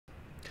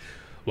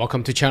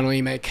Welcome to Channel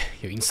EMAC,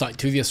 your insight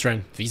to the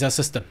Australian visa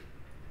system.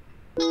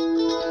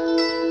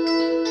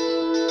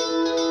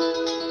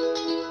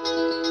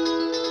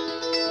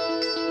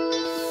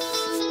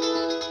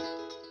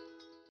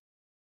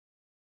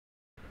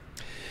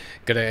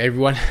 Good day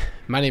everyone,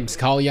 my name is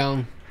Carl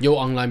Young, your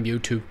online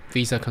YouTube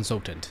visa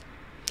consultant.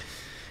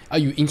 Are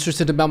you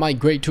interested about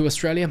migrate to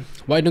Australia?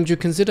 Why don't you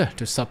consider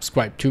to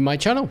subscribe to my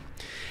channel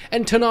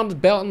and turn on the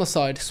bell on the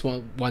side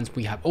so once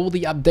we have all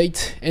the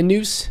updates and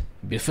news,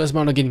 you'll be the first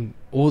one to getting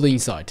all the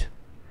insight.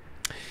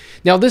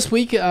 Now this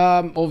week,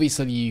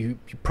 obviously you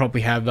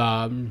probably have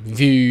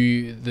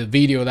viewed the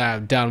video that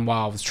I've done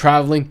while I was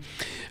traveling.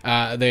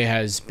 There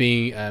has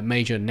been a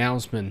major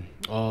announcement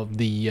of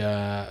the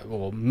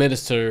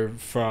Minister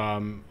of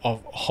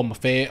Home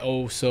Affairs,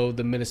 also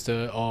the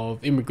Minister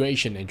of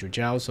Immigration, Andrew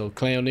Giles, so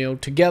Claire O'Neill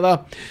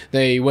together.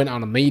 They went on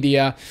the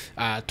media,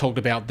 talked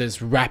about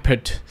this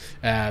rapid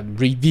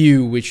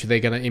review which they're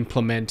going to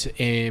implement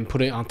and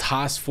put it on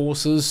task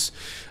forces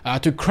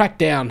to crack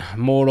down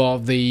more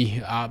of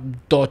the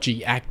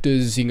dodgy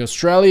actors in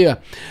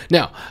Australia.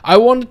 Now, I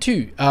wanted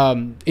to,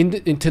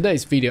 in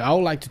today's video, I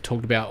would like to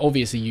talk about,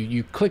 obviously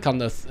you click on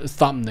the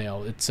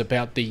thumbnail, it's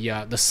about the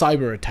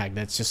cyber attack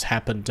that's just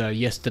happened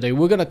yesterday.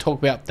 We're going to talk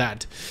about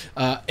that,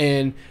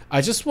 and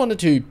I just wanted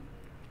to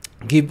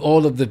give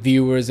all of the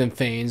viewers and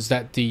fans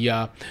that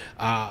the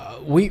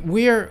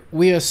we're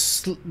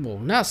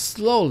not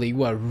slowly,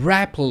 we're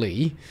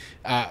rapidly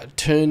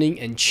turning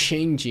and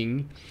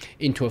changing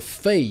into a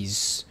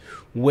phase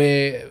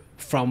where,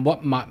 from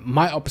what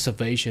my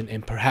observation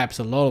and perhaps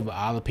a lot of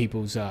other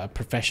people's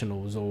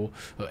professionals or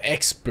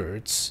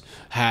experts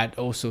had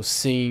also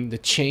seen the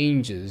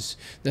changes,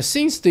 that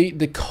since the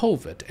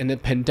COVID and the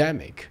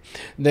pandemic,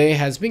 there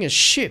has been a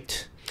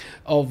shift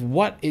of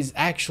what is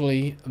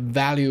actually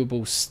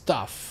valuable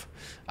stuff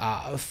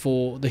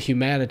for the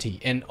humanity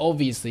and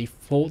obviously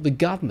for the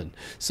government.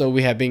 So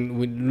we have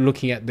been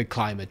looking at the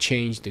climate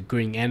change, the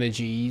green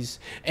energies,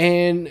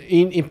 and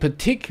in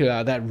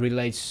particular that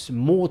relates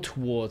more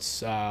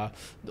towards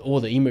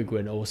all the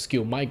immigrant or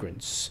skilled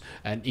migrants.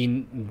 And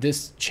in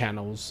this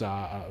channel's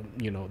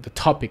the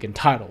topic and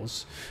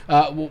titles,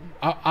 I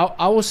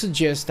will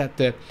suggest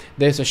that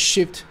there's a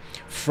shift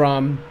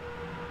from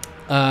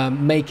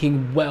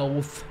making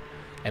wealth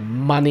and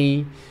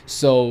money.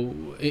 So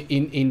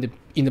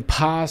in the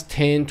past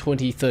 10,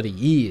 20, 30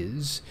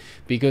 years,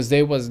 because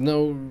there was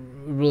no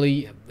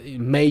really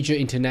major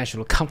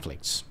international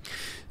conflicts,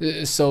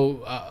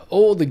 so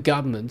all the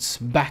governments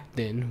back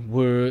then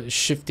were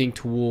shifting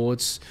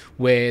towards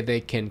where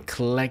they can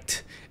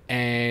collect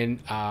and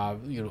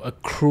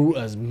accrue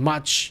as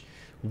much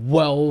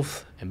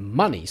wealth and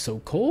money,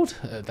 so-called,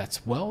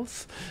 that's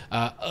wealth,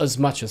 as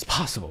much as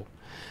possible.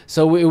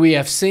 So we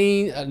have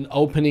seen an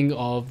opening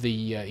of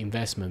the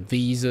investment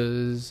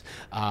visas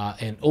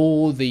and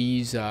all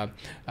these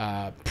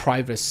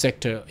private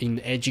sector in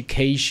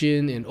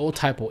education and all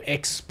type of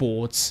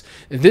exports.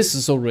 This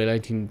is all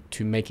relating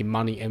to making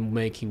money and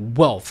making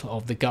wealth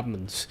of the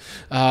government.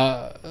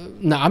 Now,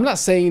 I'm not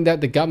saying that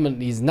the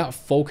government is not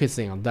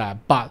focusing on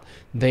that, but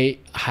they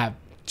have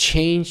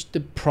changed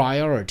the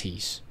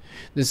priorities.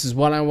 This is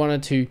what I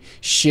wanted to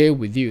share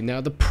with you. Now,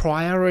 the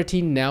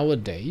priority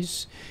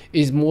nowadays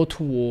is more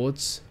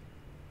towards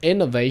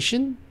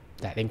innovation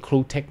that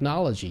include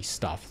technology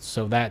stuff.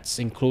 So that's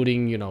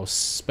including,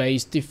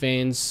 space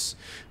defense,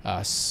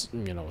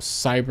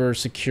 cyber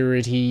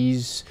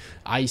securities,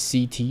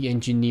 ICT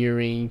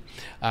engineering,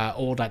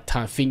 all that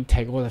type of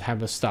fintech, all that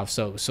type of stuff.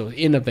 So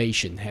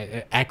innovation,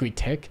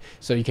 agri-tech.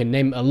 So you can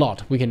name a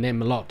lot. We can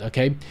name a lot.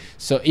 Okay.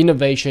 So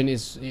innovation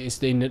is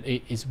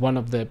one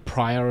of the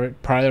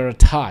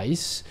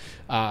prioritized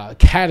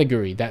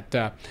category that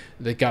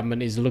the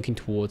government is looking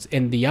towards,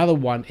 and the other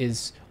one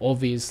is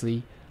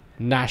obviously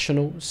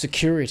national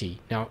security.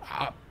 Now,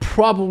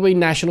 probably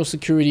national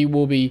security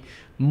will be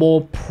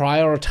more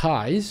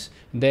prioritized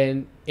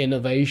than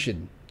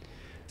innovation.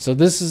 So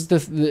this is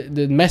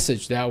the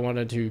message that I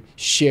wanted to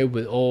share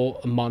with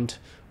among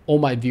all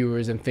my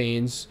viewers and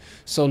fans.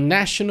 So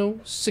national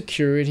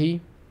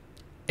security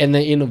and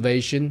then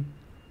innovation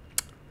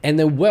and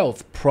the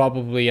wealth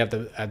probably at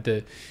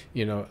the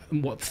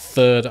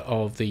third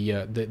of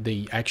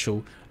the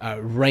actual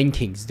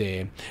rankings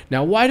there.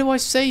 Now, why do I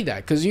say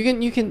that? Because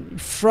you can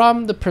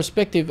from the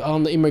perspective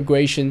on the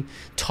immigration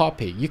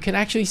topic, you can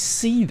actually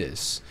see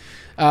this.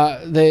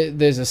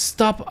 There's a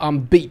stop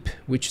on beep,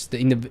 which is the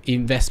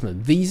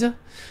investment visa,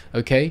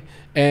 okay,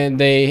 and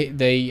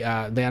they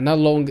are no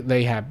longer,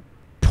 they have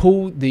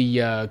pulled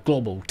the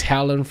global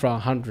talent from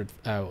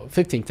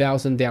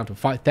 15,000 down to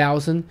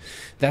 5,000.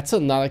 That's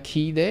another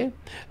key there,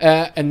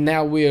 and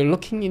now we are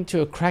looking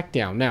into a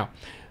crackdown. Now,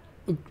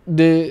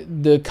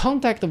 the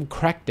conduct of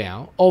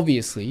crackdown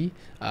obviously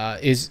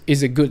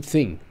is a good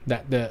thing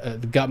that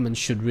the government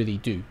should really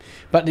do,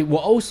 but it will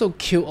also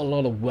kill a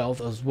lot of wealth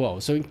as well.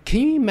 So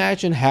can you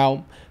imagine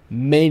how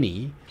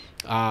many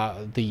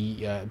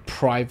the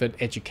private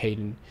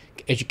education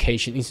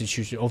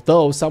institutions,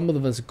 although some of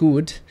them is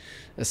good,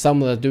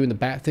 some of them are doing the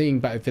bad thing,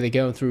 but if they're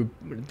going through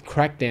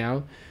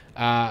crackdown,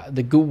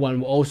 the good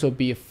one will also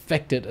be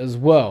affected as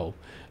well.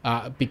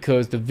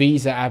 Because the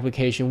visa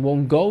application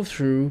won't go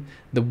through,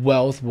 the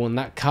wealth will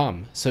not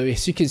come. So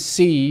as you can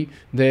see,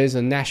 there's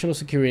a national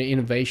security and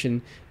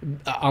innovation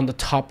on the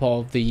top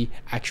of the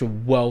actual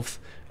wealth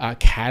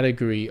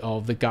category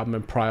of the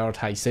government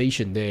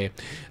prioritization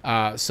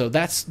there. So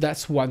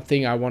that's one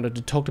thing I wanted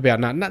to talk about.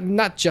 Now,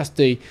 not just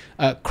the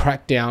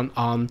crackdown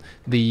on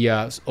the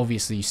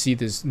obviously you see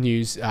this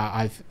news.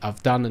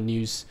 I've done a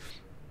news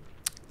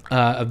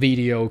a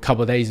video a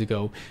couple of days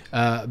ago,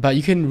 but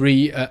you can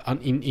read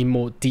in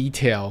more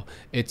detail.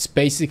 It's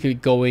basically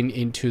going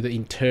into the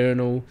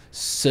internal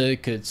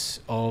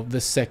circuits of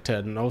the sector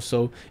and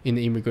also in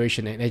the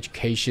immigration and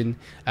education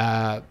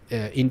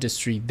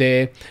industry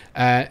there.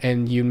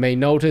 And you may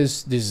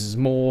notice this is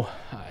more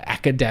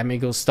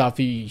academical stuff.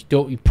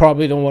 You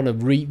probably don't want to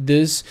read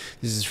this.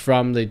 This is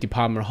from the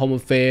Department of Home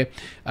Affairs,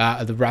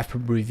 the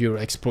Rapid Review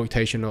of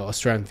Exploitation of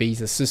Australian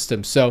Visa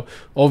System. So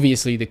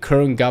obviously the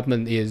current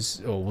government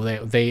is, or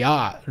they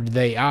are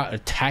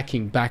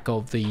attacking back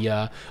of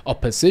the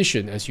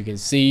opposition. As you can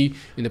see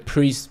in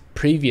the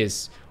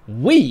previous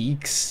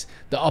weeks,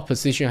 the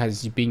opposition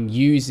has been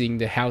using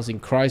the housing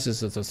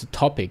crisis as a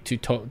topic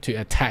to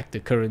attack the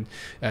current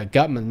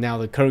government. Now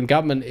the current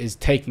government is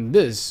taking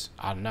this,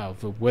 I don't know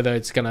whether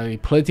it's gonna be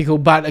political,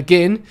 but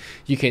again,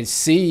 you can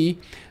see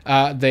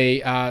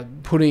they are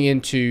putting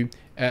into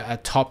a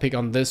topic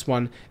on this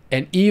one.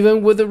 And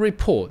even with the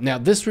report, now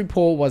this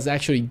report was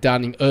actually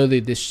done in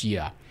early this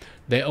year.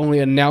 They only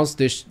announced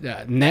this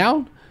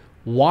now.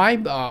 Why?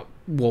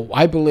 Well,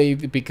 I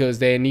believe because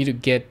they need to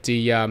get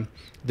the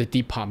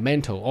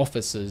departmental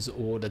officers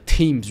or the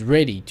teams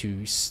ready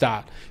to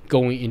start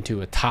going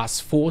into a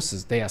task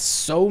forces. There are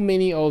so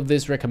many of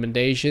these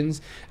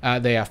recommendations.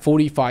 There are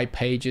 45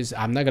 pages.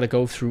 I'm not going to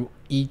go through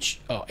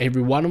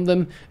every one of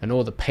them and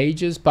all the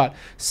pages, but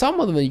some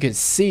of them you can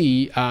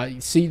see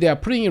they are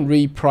putting in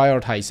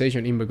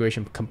reprioritization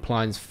immigration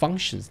compliance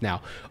functions.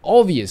 Now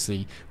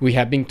obviously we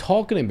have been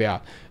talking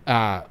about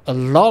a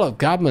lot of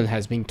government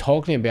has been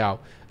talking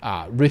about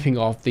ripping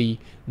off the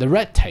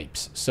red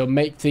tapes, so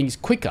make things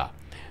quicker.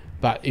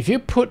 But if you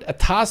put a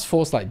task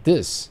force like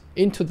this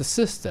into the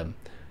system,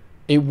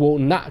 it will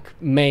not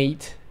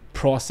make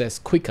process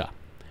quicker.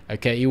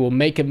 Okay, it will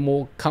make it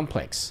more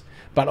complex.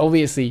 But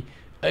obviously,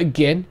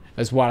 again,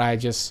 as what I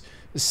just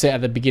said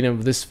at the beginning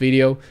of this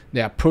video, they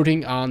are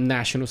putting on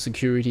national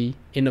security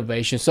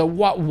innovation. So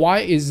why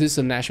is this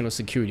a national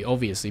security?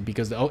 Obviously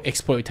because the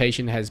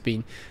exploitation has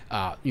been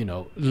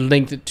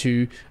linked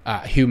to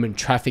human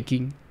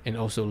trafficking, and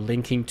also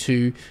linking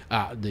to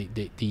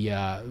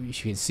you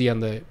can see on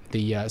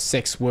the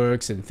sex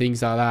works and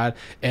things like that,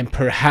 and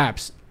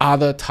perhaps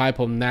other type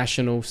of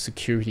national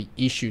security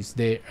issues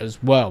there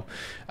as well.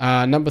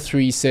 Number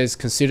 3 says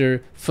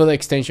consider further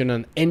extension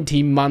on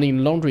anti-money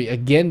laundering.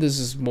 Again, this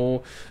is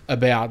more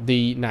about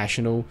the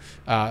national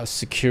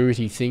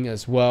security thing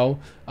as well.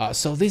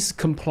 So these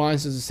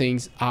compliance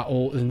things are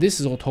all, and this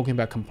is all talking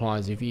about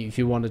compliance. If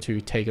you wanted to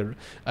take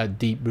a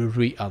deep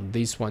read on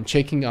this one,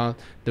 checking on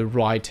the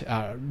right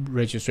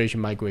registration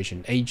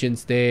migration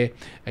agents there,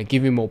 and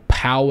giving more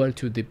power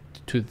to the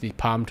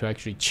department to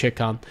actually check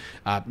on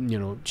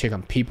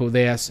people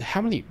there. So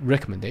how many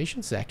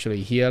recommendations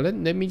actually here?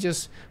 Let me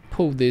just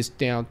pull this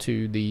down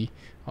to the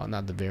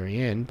not the very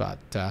end, but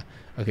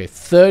okay,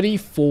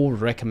 34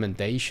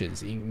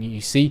 recommendations.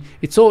 You see,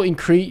 it's all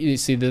increase. You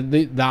see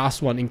the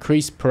last one: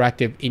 increased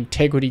proactive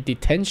integrity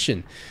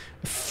detention,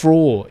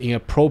 fraud,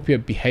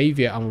 inappropriate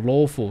behavior,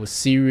 unlawful,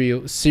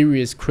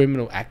 serious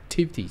criminal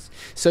activities.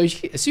 So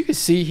as you can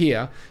see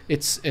here,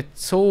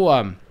 it's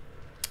all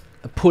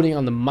putting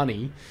on the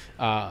money,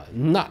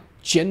 not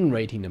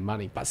generating the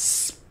money, but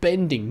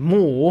spending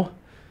more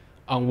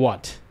on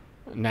what?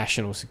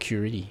 National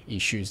security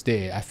issues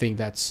there. I think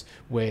that's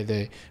where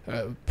the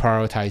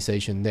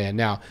prioritization there.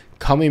 Now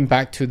coming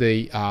back to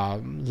the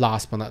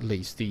last but not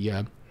least,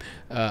 the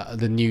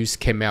news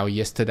came out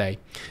yesterday.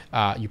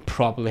 You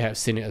probably have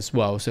seen it as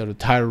well. So the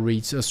title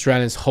reads: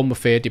 Australia's Home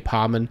Affairs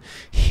Department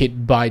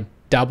hit by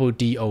double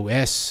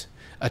DOS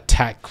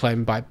attack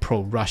claimed by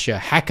pro-Russia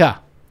hacker.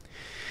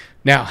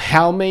 Now,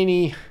 how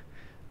many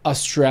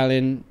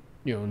Australian,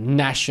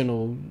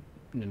 national,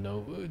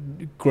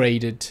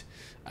 graded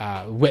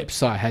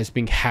website has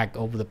been hacked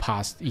over the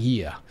past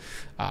year?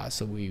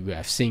 So we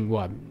have seen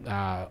what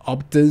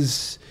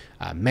Optus,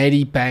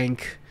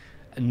 Medibank.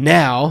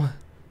 Now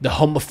the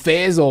Home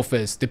Affairs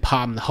Office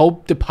department,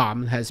 Hope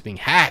Department, has been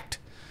hacked.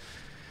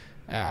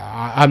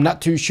 I'm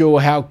not too sure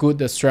how good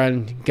the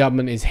Australian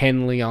government is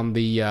handling on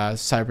the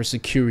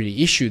cybersecurity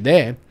issue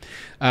there,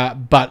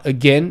 but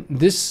again,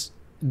 this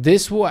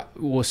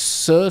will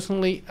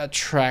certainly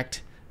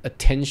attract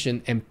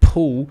attention and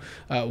pull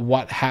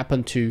what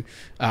happened to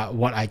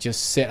what I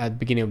just said at the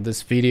beginning of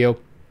this video: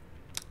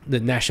 the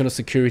national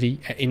security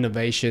and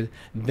innovation,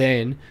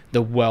 then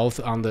the wealth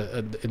on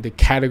the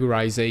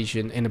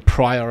categorization and the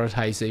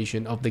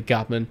prioritization of the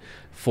government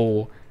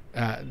for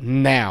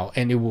now,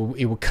 and it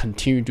will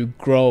continue to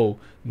grow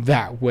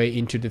that way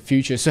into the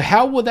future. So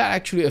how will that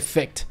actually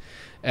affect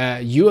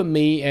you and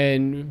me,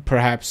 and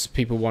perhaps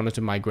people wanted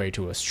to migrate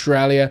to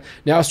Australia.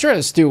 Now, Australia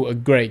is still a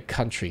great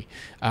country.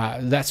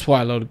 That's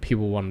why a lot of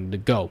people wanted to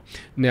go.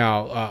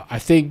 Now, I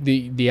think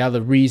the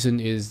other reason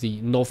is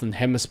the Northern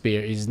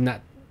Hemisphere is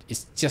not,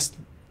 it's just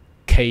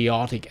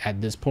chaotic at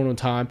this point in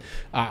time.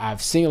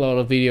 I've seen a lot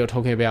of video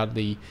talking about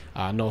the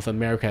North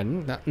America,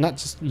 not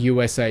just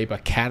USA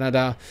but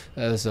Canada.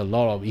 There's a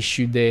lot of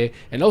issue there,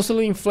 and also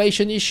the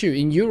inflation issue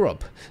in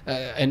Europe,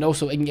 and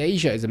also in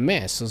Asia is a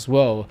mess as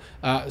well.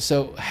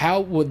 So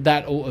how would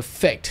that all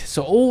affect?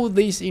 So all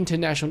these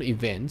international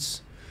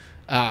events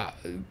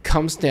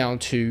comes down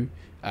to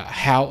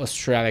how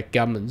Australia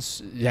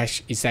governments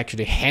is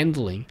actually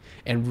handling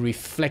and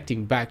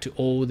reflecting back to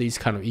all these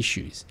kind of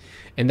issues.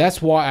 And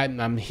that's why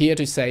I'm here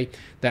to say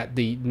that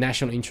the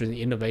national interest in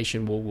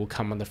innovation will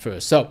come on the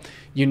first. So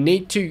you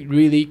need to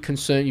really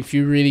concern, if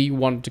you really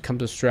want to come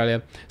to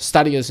Australia,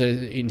 study as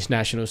an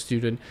international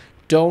student.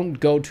 Don't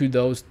go to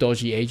those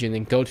dodgy agents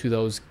and go to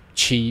those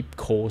cheap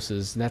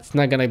courses. That's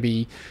not gonna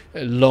be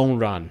a long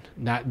run.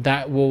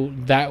 That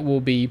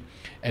will be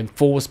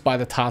enforced by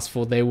the task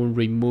force. They will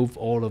remove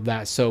all of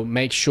that. So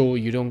make sure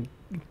you don't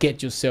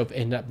get yourself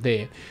end up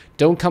there.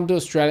 Don't come to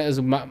Australia as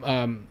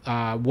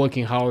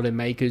working holiday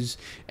makers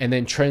and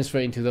then transfer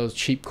into those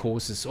cheap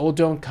courses, or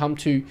don't come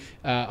to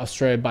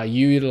Australia by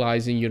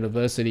utilizing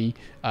university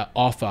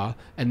offer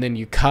and then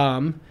you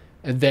come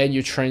and then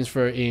you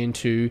transfer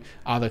into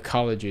other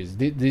colleges.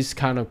 This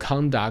kind of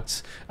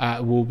conducts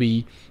will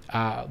be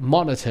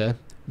monitored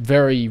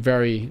very,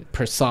 very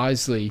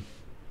precisely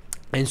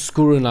and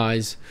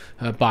scrutinized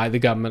by the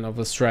government of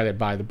Australia,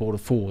 by the border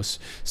force.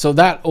 So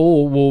that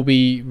all will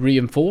be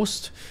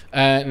reinforced.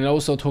 And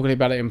also talking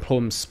about an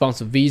employment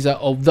sponsored visa,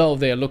 although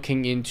they're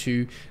looking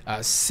into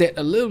set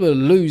a little bit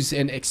loose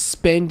and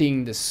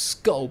expanding the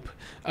scope,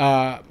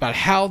 but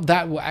how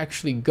that will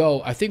actually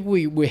go, I think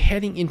we're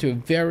heading into a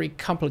very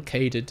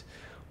complicated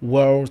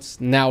world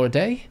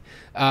nowadays.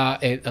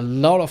 And a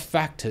lot of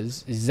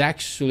factors is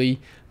actually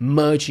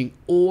merging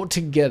all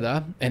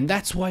together, and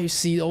that's why you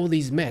see all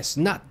these mess,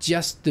 not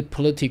just the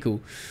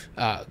political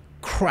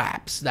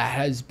craps that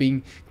has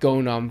been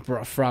going on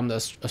from the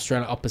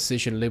Australian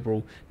opposition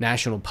Liberal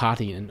National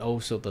Party and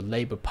also the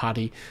Labour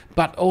Party,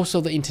 but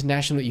also the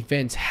international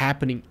events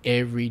happening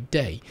every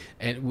day.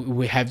 And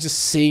we have just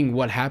seen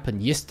what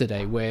happened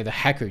yesterday, where the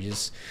hackers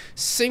just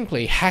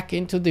simply hack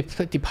into the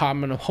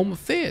Department of Home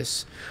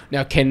Affairs.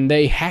 Now, can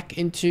they hack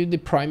into the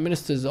Prime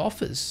Minister's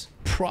office?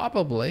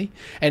 Probably.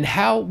 And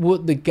how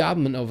would the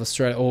government of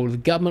Australia or the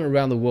government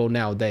around the world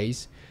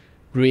nowadays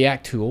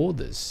react to all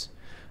this?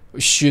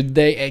 Should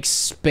they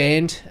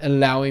expand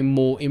allowing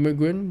more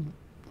immigrants?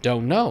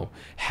 Don't know.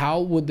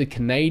 How would the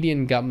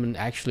Canadian government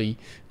actually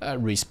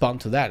respond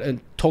to that?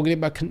 And talking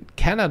about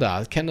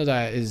Canada,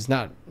 Canada is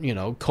not,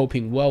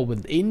 coping well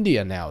with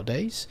India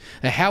nowadays.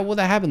 And how will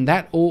that happen?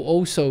 That will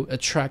also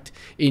attract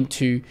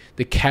into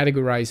the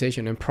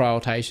categorization and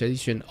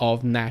prioritization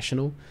of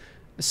national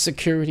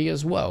security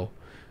as well.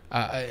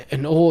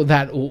 And all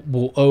that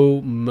will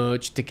all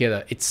merge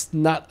together. It's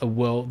not a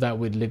world that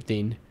we lived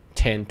in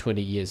 10,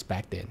 20 years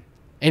back then.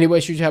 Anyway,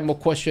 should you have more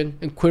question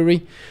and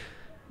query,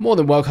 more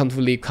than welcome to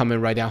leave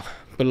comment right down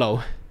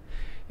below.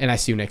 And I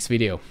see you next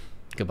video.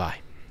 Goodbye.